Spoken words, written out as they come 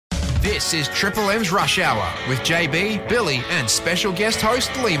This is Triple M's Rush Hour with JB, Billy and special guest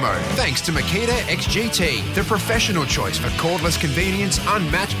host Limo. Thanks to Makita XGT, the professional choice for cordless convenience,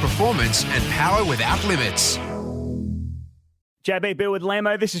 unmatched performance and power without limits. JB Bill with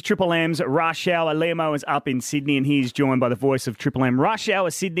Lamo. This is Triple M's Rush Hour. Lamo is up in Sydney and he's joined by the voice of Triple M Rush Hour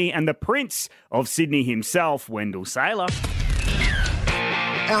Sydney and the Prince of Sydney himself, Wendell Saylor.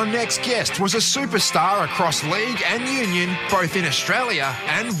 Our next guest was a superstar across league and union, both in Australia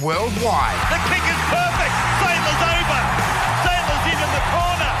and worldwide. The kick is perfect. Saylor's over. Saylor's in the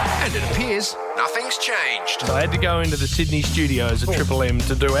corner. And it appears nothing's changed. I had to go into the Sydney studios at Triple M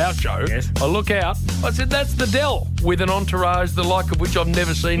to do our show. Yes. I look out. I said, that's the Dell, with an entourage the like of which I've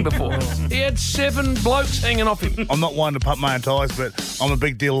never seen before. He had 7 blokes hanging off him. I'm not one to pump my own tyres, but I'm a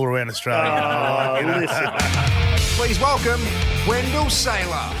big deal all around Australia. Listen. Please welcome Wendell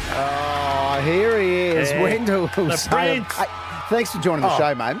Saylor. Oh, here he is, Yeah. Wendell The Saylor. Prince. Hey, thanks for joining the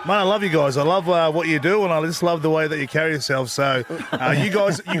show, mate. Man, I love you guys. I love what you do, and I just love the way that you carry yourself. So, you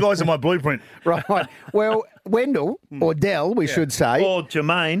guys are my blueprint. Right. Well, Wendell, or Dell, we should say. Or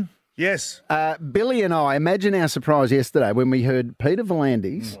Jermaine. Yes. Billy and I, imagine our surprise yesterday when we heard Peter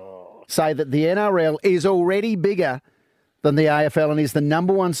V'landys say that the NRL is already bigger than the AFL and is the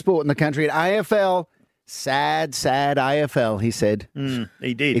number one sport in the country. And AFL, sad AFL, he said.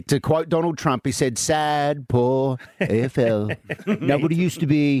 He did. To quote Donald Trump, he said, sad, poor AFL. Nobody used to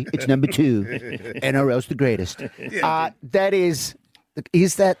be. It's number 2. NRL's the greatest. That is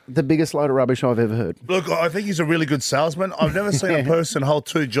that the biggest load of rubbish I've ever heard? Look, I think he's a really good salesman. I've never seen a person hold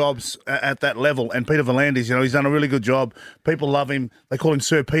 2 jobs at that level. And Peter V'landys, he's done a really good job. People love him. They call him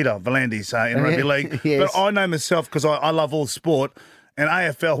Sir Peter V'landys in rugby league. Yes. But I know myself because I love all sport. And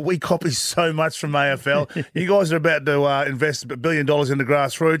AFL, we copy so much from AFL. You guys are about to invest $1 billion into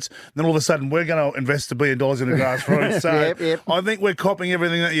grassroots. Then all of a sudden, we're going to invest $1 billion into grassroots. So Yep. I think we're copying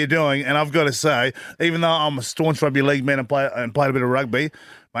everything that you're doing. And I've got to say, even though I'm a staunch rugby league man and played a bit of rugby,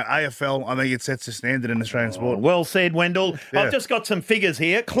 my AFL, I think it sets the standard in Australian sport. Well said, Wendell. Yeah. I've just got some figures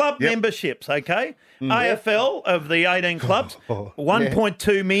here. Club memberships, okay? AFL of the 18 clubs,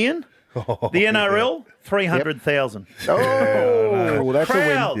 1.2 million. The NRL, 300,000. Oh, that's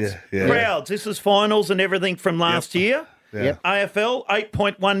Crowds. a Yeah. Crowds. This is finals and everything from last year. Yep. AFL,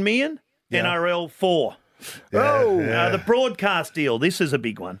 8.1 million. NRL, 4. The broadcast deal, this is a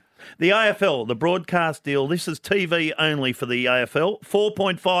big one. The AFL, the broadcast deal, this is TV only for the AFL,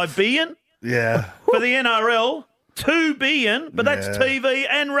 4.5 billion. Yeah. For the NRL, 2 billion, but that's TV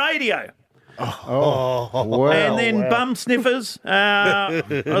and radio. Wow. And then bum sniffers, a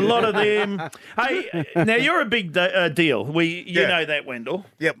lot of them. Hey, now you're a big deal. You know that, Wendell.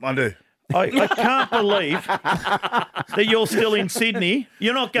 Yep, I do. I can't believe that you're still in Sydney.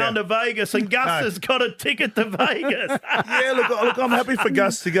 You're not going to Vegas, and Gus has got a ticket to Vegas. Yeah, look, I'm happy for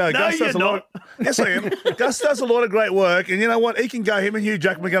Gus to go. No, Gus does you're a lot. Yes, I am. Gus does a lot of great work, and you know what? He can go. Him and Hugh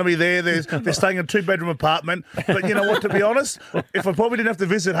Jackman are going to be there. They're staying in a 2-bedroom apartment. But you know what? To be honest, if I probably didn't have to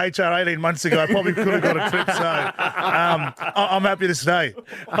visit HR 18 months ago, I probably could have got a trip. So I'm happy to stay.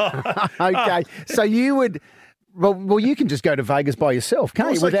 Okay, so you would... Well, you can just go to Vegas by yourself,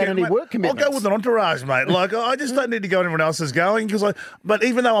 can't you, without any work commitments? I'll go with an entourage, mate. Like, I just don't need to go when everyone else is going. But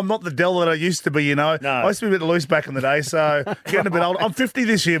even though I'm not the Dell that I used to be, I used to be a bit loose back in the day, so getting a bit old. I'm 50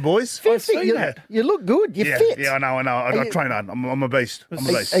 this year, boys. 50, you look good. You're fit. Yeah, I know. I train hard. I'm a beast. I'm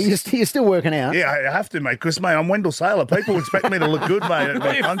a beast. You're still working out? Yeah, I have to, mate, because, mate, I'm Wendell Saylor. People expect me to look good, mate, at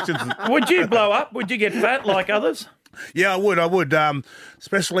my functions. Would you blow up? Would you get fat like others? Yeah, I would.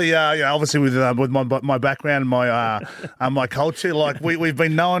 Especially, obviously with my background, and my culture. Like we've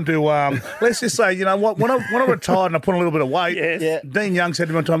been known to. Let's just say, you know what? When I retired and I put on a little bit of weight, Dean Young said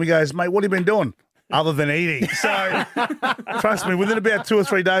to me one time, he goes, "Mate, what have you been doing?" Other than eating. So, trust me, within about 2 or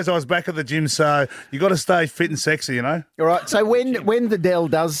 3 days, I was back at the gym. So, you got to stay fit and sexy, you know? All right. So, when the Dell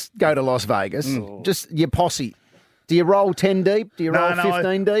does go to Las Vegas, just your posse, do you roll 10 deep? Do you roll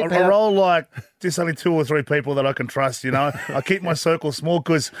 15 deep? I roll like just only 2 or 3 people that I can trust, I keep my circle small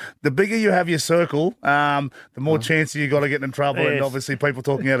because the bigger you have your circle, the more chance you got to get in trouble and obviously people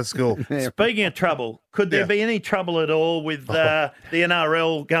talking out of school. Speaking of trouble, could there be any trouble at all with the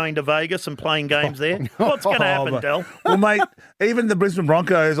NRL going to Vegas and playing games there? What's going to happen, Del? Well, mate, even the Brisbane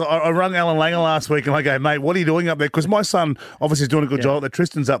Broncos, I rung Alan Langer last week and I go, mate, what are you doing up there? Because my son obviously is doing a good job.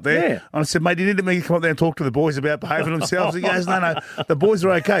 Tristan's up there. And I said, mate, you need me to come up there and talk to the boys about behaving themselves. He goes, no, the boys are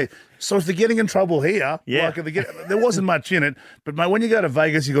okay. So if they're getting in trouble here, Yeah. there wasn't much in it. But mate, when you go to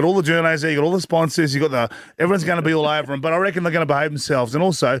Vegas, you got all the journos there, you got all the sponsors, you got everyone's going to be all over them. But I reckon they're going to behave themselves. And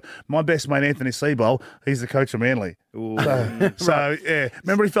also, my best mate Anthony Seabold, he's the coach of Manly. So yeah,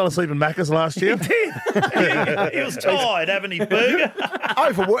 remember he fell asleep in Macca's last year? He was tired having his burger.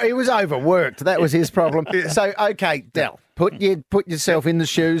 He was overworked. That was his problem. So, okay, Del, put yourself in the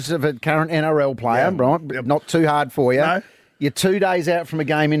shoes of a current NRL player, right? Yep. Not too hard for you. No. You're 2 days out from a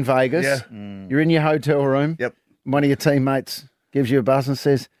game in Vegas. Yeah. You're in your hotel room. Yep. One of your teammates gives you a buzz and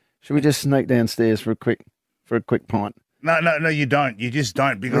says, "Should we just sneak downstairs for a quick pint?" No, you don't. You just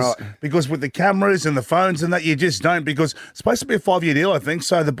don't because with the cameras and the phones and that, you just don't because it's supposed to be a 5-year deal, I think.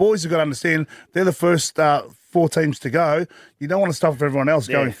 So the boys have got to understand they're the first 4 teams to go. You don't want to stuff for everyone else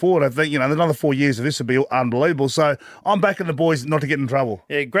going forward. I think, another 4 years of this would be unbelievable. So I'm backing the boys not to get in trouble.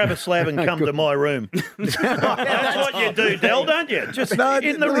 Yeah, grab a slab and come to my room. That's what you do, Del, don't you? Just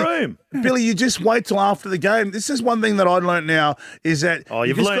in the room. Billy, you just wait till after the game. This is one thing that I learnt now is that... Oh,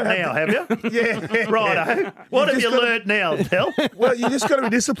 you've learnt now, have you? Yeah. Righto. What have you learnt now, Del? Well, you just got to be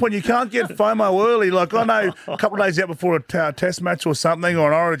disciplined. You can't get FOMO early. Like, I know a couple of days out before a test match or something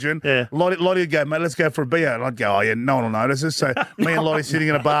or an origin, Lottie would go, mate, let's go for a beer. And I'd go, oh, yeah, no one will notice us. So me and Lottie sitting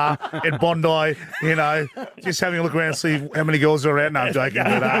in a bar at Bondi, just having a look around and see how many girls are around. No, I'm joking,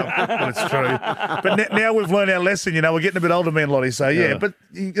 but it's true. But now we've learned our lesson, we're getting a bit older, me and Lottie. So, yeah, but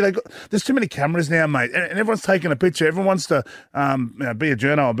there's too many cameras now, mate. And everyone's taking a picture. Everyone wants to be a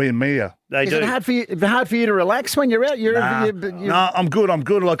journo or be in media. Is it hard for you to relax when you're out? No, I'm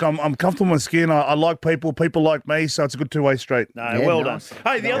good. Like I'm comfortable in my skin. I like people. People like me. So it's a good two-way street. Well done.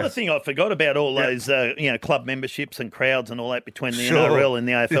 Hey, the other thing I forgot about all those club memberships and crowds and all that between the NRL and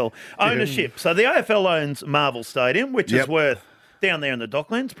the AFL ownership. So the AFL owns Marvel Stadium, which is worth down there in the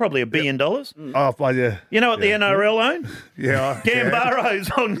Docklands, probably $1 billion. Oh, yeah. You know what the NRL own? Yeah. Gambaro's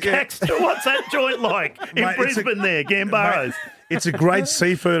on Caxton. What's that joint like in Brisbane there, Gambaro's? It's a great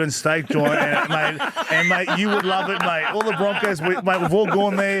seafood and steak joint, mate, you would love it, mate. All the Broncos, we've all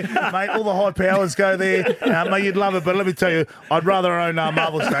gone there, mate. All the high powers go there, mate. You'd love it, but let me tell you, I'd rather own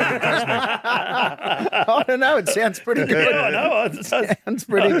Marvel Stadium. Trust me. I don't know. It sounds pretty good. I know. It sounds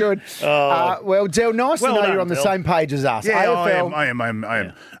pretty good. Well, Del, nice to know you're on the same page as us. Yeah, AFL. I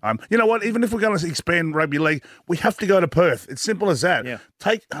am. You know what? Even if we're going to expand rugby league, we have to go to Perth. It's simple as that. Yeah.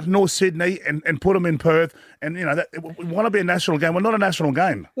 Take North Sydney and put them in Perth, and we want to be a national game. We're not a national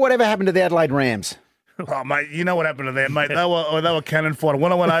game. Whatever happened to the Adelaide Rams? Oh, mate, you know what happened to them, mate. They were cannon fodder.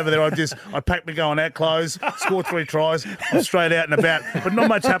 When I went over there, I packed my going out clothes, scored 3 tries, I'm straight out and about. But not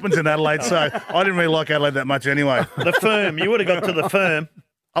much happens in Adelaide, so I didn't really like Adelaide that much anyway. The Firm. You would have got to the Firm.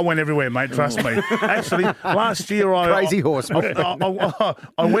 I went everywhere, mate, trust me. Actually, last year Crazy horse. I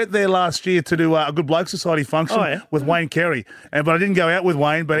went there last year to do a Good Bloke Society function with Wayne Carey. But I didn't go out with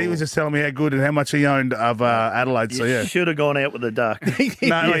Wayne, but he was just telling me how good and how much he owned of Adelaide. So, yeah. You should have gone out with the Duck.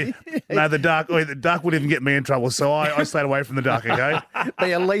 No, the Duck would even get me in trouble, so I stayed away from the Duck, okay?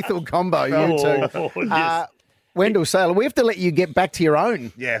 Be a lethal combo, you two. Wendell Sailor, we have to let you get back to your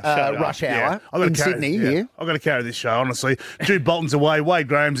own rush hour in Sydney here. I've got to carry this show, honestly. Jude Bolton's away, Wade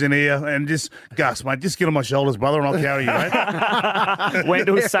Graham's in here, and just Gus, mate, just get on my shoulders, brother, and I'll carry you, mate.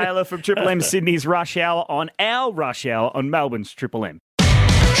 Wendell Sailor from Triple M Sydney's Rush Hour on our Rush Hour on Melbourne's Triple M.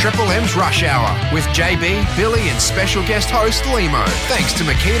 Triple M's Rush Hour with JB, Billy and special guest host Limo. Thanks to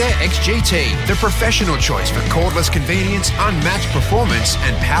Makita XGT, the professional choice for cordless convenience, unmatched performance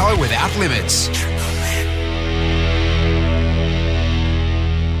and power without limits.